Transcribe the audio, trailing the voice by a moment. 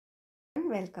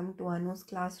welcome to IGNOU's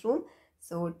classroom.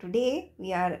 So today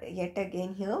we are yet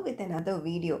again here with another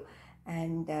video,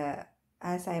 and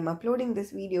as I am uploading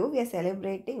this video, we are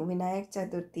celebrating Vinayak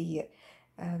Chathurthi here.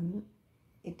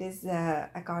 It is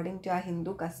according to our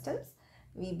Hindu customs.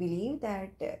 We believe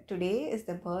that today is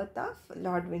the birth of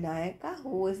Lord Vinayaka,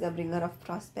 who is the bringer of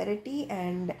prosperity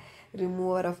and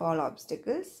remover of all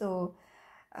obstacles. So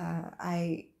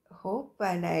I hope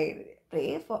and I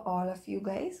pray for all of you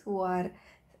guys who are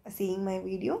seeing my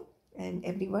video and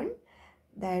everyone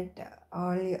that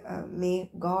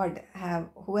may God have,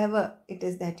 whoever it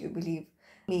is that you believe,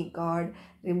 may God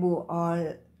remove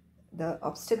all the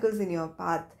obstacles in your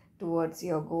path towards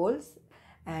your goals,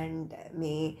 and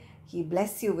may He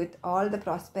bless you with all the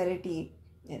prosperity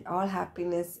and all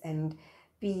happiness and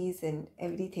peace and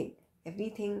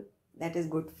everything that is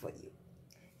good for you.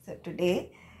 So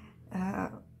today,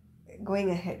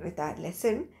 going ahead with our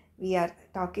lesson, we are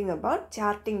talking about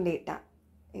charting data.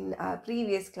 In our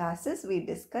previous classes, we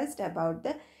discussed about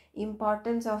the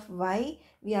importance of why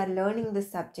we are learning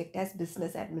this subject as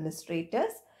business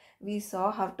administrators. We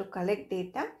saw how to collect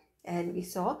data and we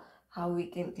saw how we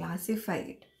can classify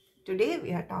it. Today,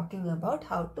 we are talking about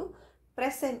how to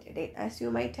present data. As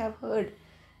you might have heard,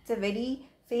 it's a very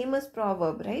famous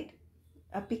proverb, right?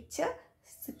 A picture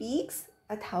speaks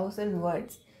 1,000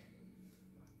 words.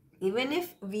 Even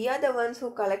if we are the ones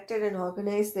who collected and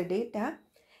organized the data,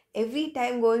 every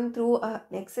time going through an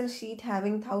Excel sheet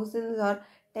having thousands or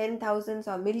 10,000s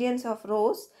or millions of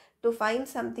rows to find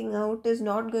something out is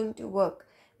not going to work.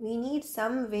 We need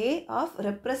some way of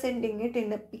representing it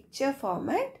in a picture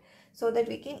format so that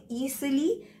we can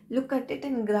easily look at it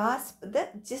and grasp the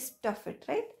gist of it,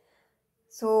 right?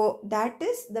 So that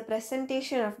is the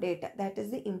presentation of data. That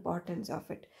is the importance of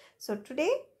it. So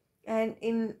today and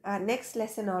in our next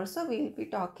lesson also, we will be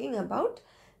talking about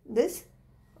this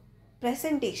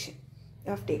presentation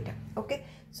of data. Okay,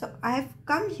 so I have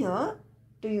come here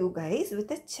to you guys with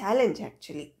a challenge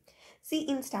actually. See,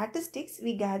 in statistics,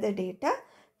 we gather data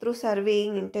through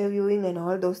surveying, interviewing and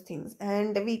all those things,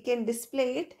 and we can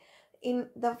display it in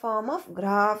the form of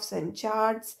graphs and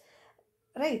charts,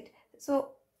 right? So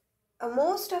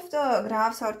most of the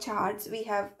graphs or charts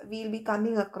we'll be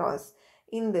coming across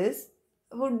in this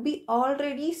would be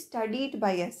already studied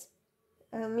by us.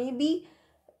 Maybe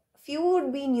few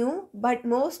would be new, but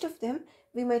most of them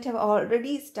we might have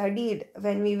already studied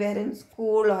when we were in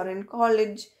school or in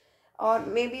college, or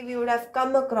maybe we would have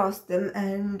come across them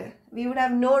and we would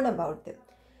have known about them.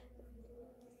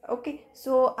 Okay,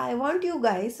 so I want you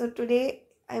guys, so today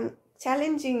I'm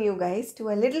challenging you guys to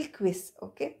a little quiz.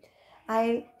 Okay,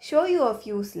 I'll show you a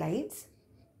few slides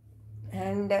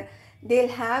and they'll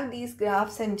have these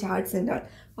graphs and charts and all.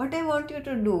 What I want you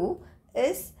to do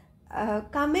is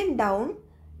comment down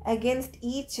against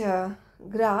each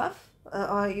graph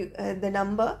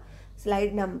the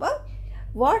slide number,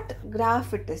 what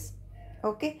graph it is.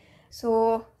 Okay,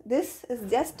 so this is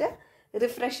just a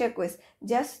refresher quiz,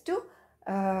 just to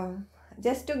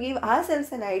give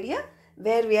ourselves an idea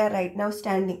where we are right now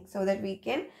standing so that we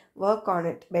can work on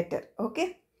it better.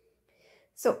 Okay,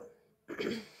 so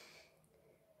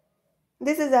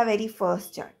this is our very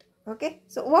first chart. Okay,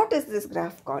 so what is this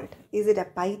graph called? Is it a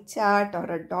pie chart or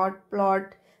a dot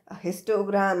plot, a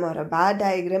histogram or a bar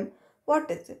diagram?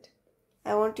 What is it?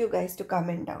 I want you guys to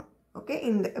comment down,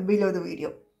 okay, below the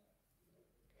video.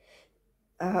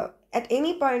 At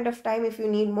any point of time, if you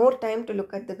need more time to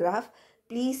look at the graph,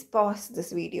 please pause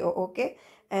this video, okay?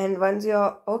 And once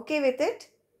you're okay with it,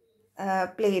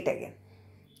 play it again,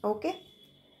 okay?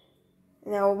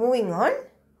 Now moving on,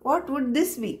 what would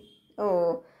this be?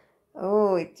 Oh,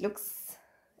 it looks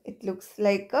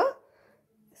like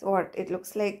it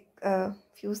looks like a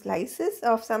few slices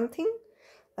of something,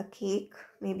 a cake,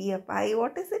 maybe a pie.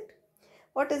 What is it?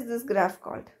 What is this graph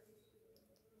called?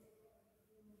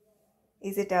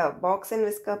 Is it a box and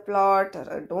whisker plot or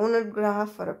a donut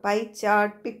graph or a pie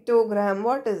chart, pictogram?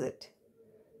 What is it?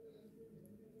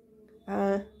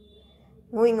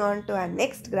 Moving on to our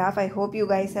next graph. I hope you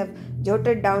guys have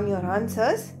jotted down your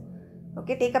answers.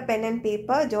 Okay, take a pen and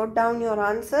paper, jot down your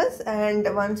answers, and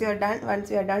once you are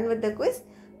done with the quiz,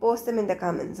 post them in the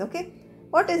comments. Okay,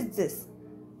 what is this?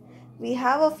 We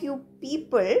have a few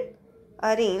people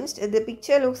arranged. The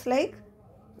picture looks like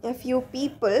a few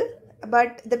people,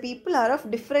 but the people are of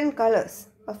different colors.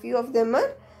 A few of them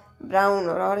are brown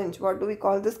or orange. What do we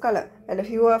call this color? And a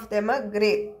few of them are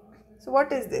grey. So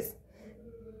what is this?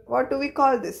 What do we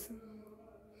call this?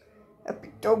 A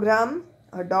pictogram,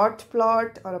 a dot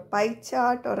plot, or a pie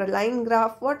chart, or a line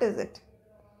graph? What is it?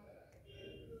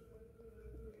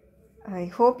 I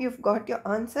hope you've got your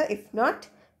answer. If not,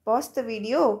 pause the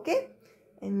video, okay?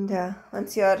 And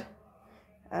once you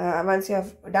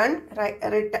have done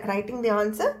writing the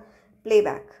answer, play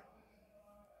back.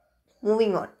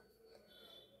 Moving on.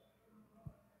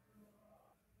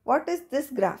 What is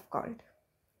this graph called?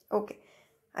 Okay,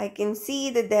 I can see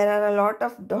that there are a lot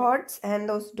of dots, and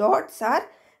those dots are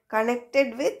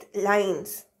connected with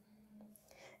lines.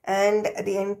 And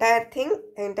the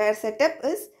entire setup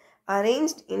is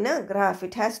arranged in a graph.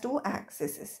 It has two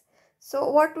axes.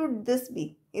 So what would this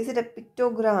be? Is it a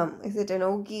pictogram? Is it an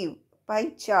ogive,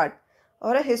 pie chart,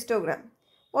 or a histogram?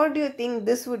 What do you think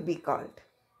this would be called?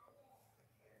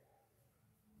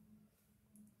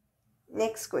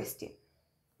 Next question.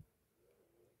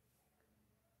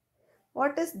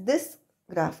 What is this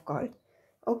graph called?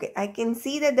 Okay, I can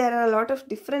see that there are a lot of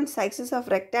different sizes of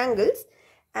rectangles,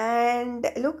 and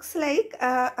looks like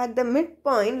at the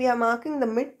midpoint, we are marking the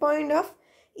midpoint of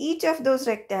each of those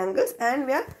rectangles, and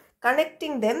we are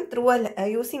connecting them through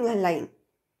using a line.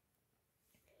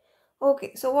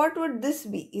 Okay, so what would this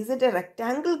be? Is it a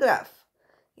rectangle graph?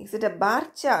 Is it a bar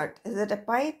chart? Is it a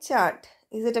pie chart?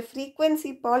 Is it a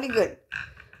frequency polygon?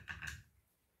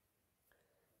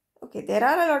 Okay, there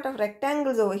are a lot of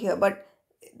rectangles over here, but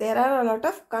there are a lot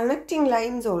of connecting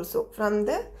lines also from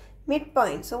the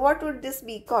midpoint. So what would this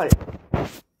be called?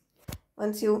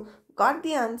 Once you got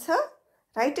the answer,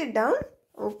 write it down.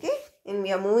 Okay, and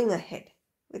we are moving ahead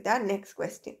with our next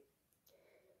question.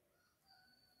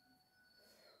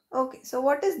 Okay, so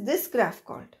what is this graph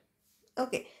called?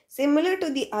 Okay, similar to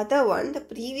the other one, the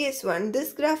previous one,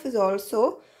 this graph is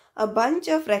also a bunch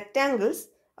of rectangles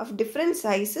of different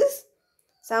sizes.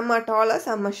 Some are taller,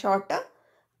 some are shorter.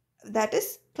 That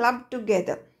is clubbed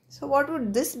together. So what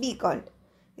would this be called?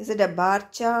 Is it a bar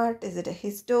chart? Is it a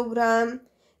histogram?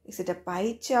 Is it a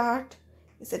pie chart?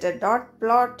 Is it a dot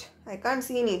plot? I can't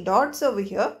see any dots over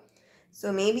here.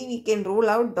 So maybe we can rule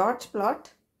out dot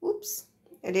plot. Oops.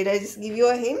 Did I just give you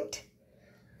a hint?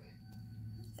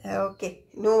 Okay,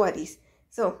 no worries.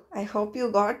 So I hope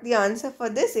you got the answer for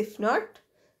this. If not,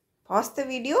 pause the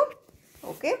video.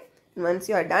 Okay. And once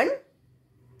you are done,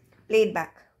 play it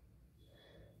back.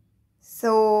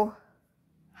 So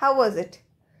how was it?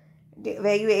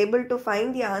 Were you able to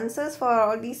find the answers for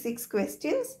all these 6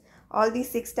 questions? All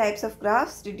these 6 types of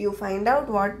graphs? Did you find out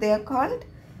what they are called?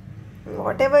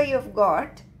 Whatever you've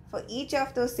got for each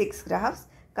of those 6 graphs,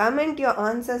 comment your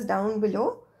answers down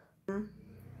below.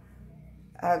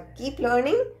 Keep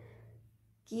learning,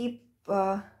 keep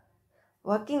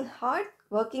working hard,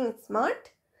 working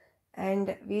smart,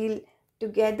 and we'll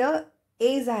together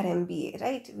ace our MBA,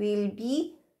 right? We'll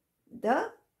be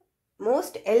the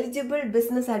most eligible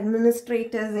business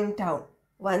administrators in town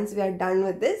once we are done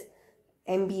with this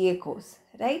MBA course,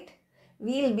 right?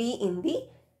 We'll be in the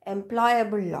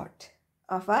employable lot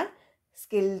of our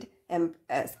skilled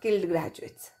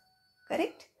graduates,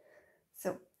 correct?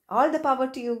 So all the power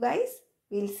to you guys.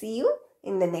 We'll see you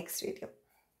in the next video.